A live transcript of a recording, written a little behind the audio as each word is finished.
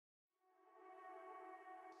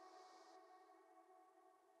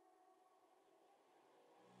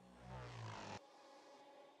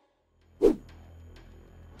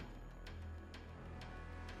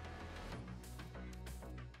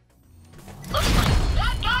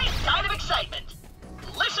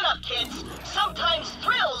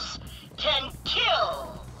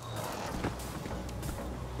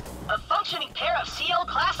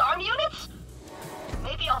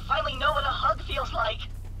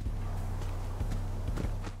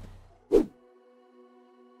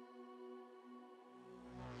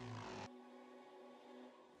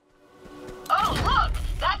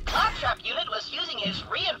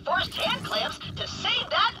save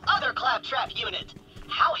that other Claptrap unit.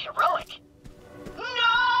 How heroic. No!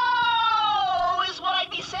 Is what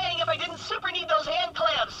I'd be saying if I didn't super need those hand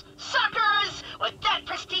clamps. Suckers! With that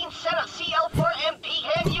pristine set of CL4MP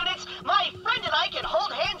hand units, my friend and I can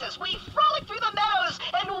hold hands as we frolic through the meadows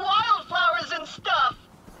and wildflowers and stuff.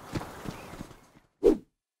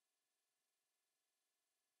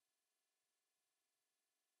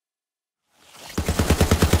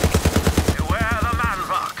 Beware the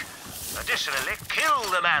man-rock. Additionally, kill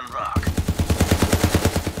the man-rock.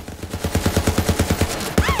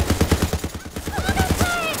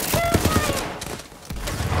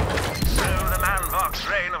 Fox's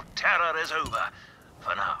reign of terror is over,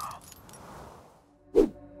 for now.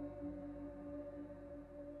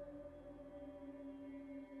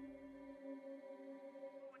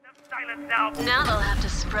 Now they'll have to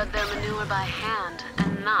spread their manure by hand,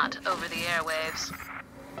 and not over the airwaves.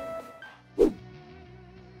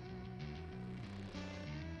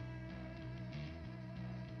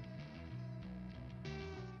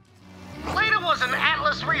 Leda was an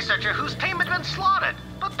Atlas researcher whose team had been slaughtered,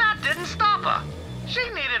 but that didn't stop her. She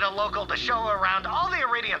needed a local to show her around all the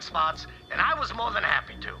Iridian spots, and I was more than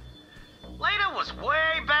happy to. Leda was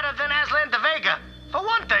way better than Aslan de Vega. For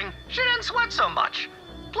one thing, she didn't sweat so much.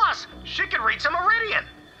 Plus, she could read some Iridian.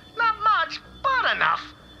 Not much, but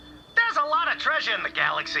enough. There's a lot of treasure in the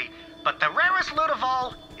galaxy, but the rarest loot of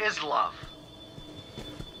all is love.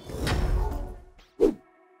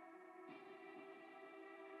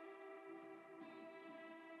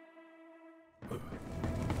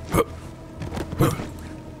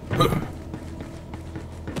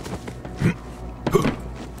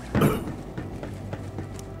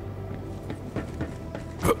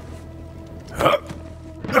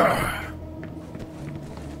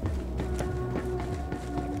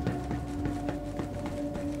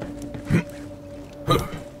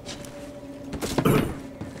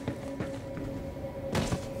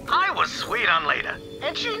 I was sweet on Leda,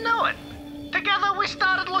 and she knew it. Together we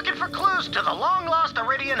started looking for clues to the long-lost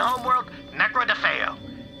Iridian homeworld, Necro de Feo.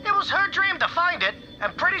 It was her dream to find it,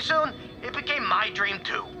 and pretty soon, it became my dream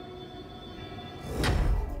too.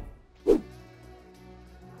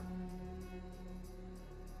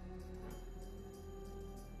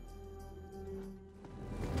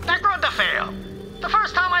 Necro de Feo. The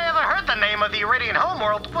first time I ever heard the name of the Iridian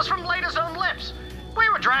homeworld was from Leda's own lips. We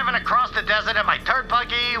were driving across the desert in my third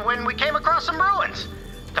buggy when we came across some ruins.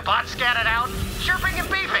 The bots scattered out, chirping and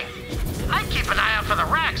beeping. I keep an eye out for the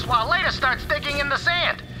racks while Leda starts digging in the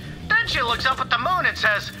sand. Then she looks up at the moon and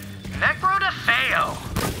says, Necro de Feo.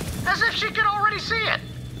 As if she could already see it.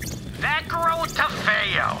 Necro de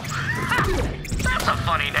Feo. That's a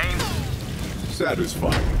funny name.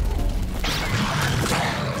 Satisfying.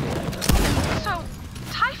 So,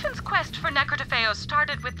 Typhon's quest for Necro de Feo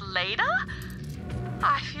started with Leda?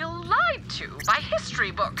 I feel lied to by history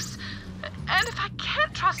books. And if I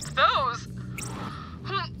can't trust those...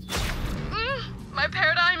 My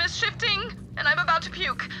paradigm is shifting, and I'm about to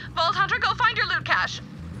puke. Vault Hunter, go find your loot cache.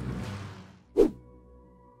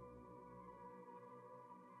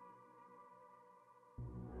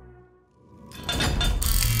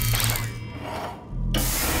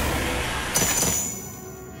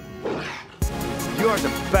 You are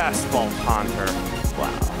the best Vault Hunter.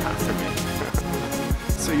 Well, after me.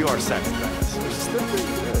 So you are second best, which is still pretty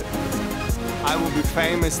good. I will be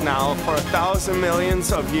famous now for 1,000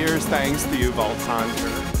 millions of years thanks to you, Vault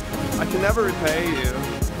Hunter. I can never repay you,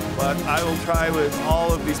 but I will try with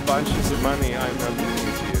all of these bunches of money I'm now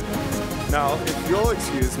giving to you. Now, if you'll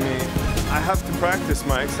excuse me, I have to practice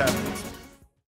my acceptance.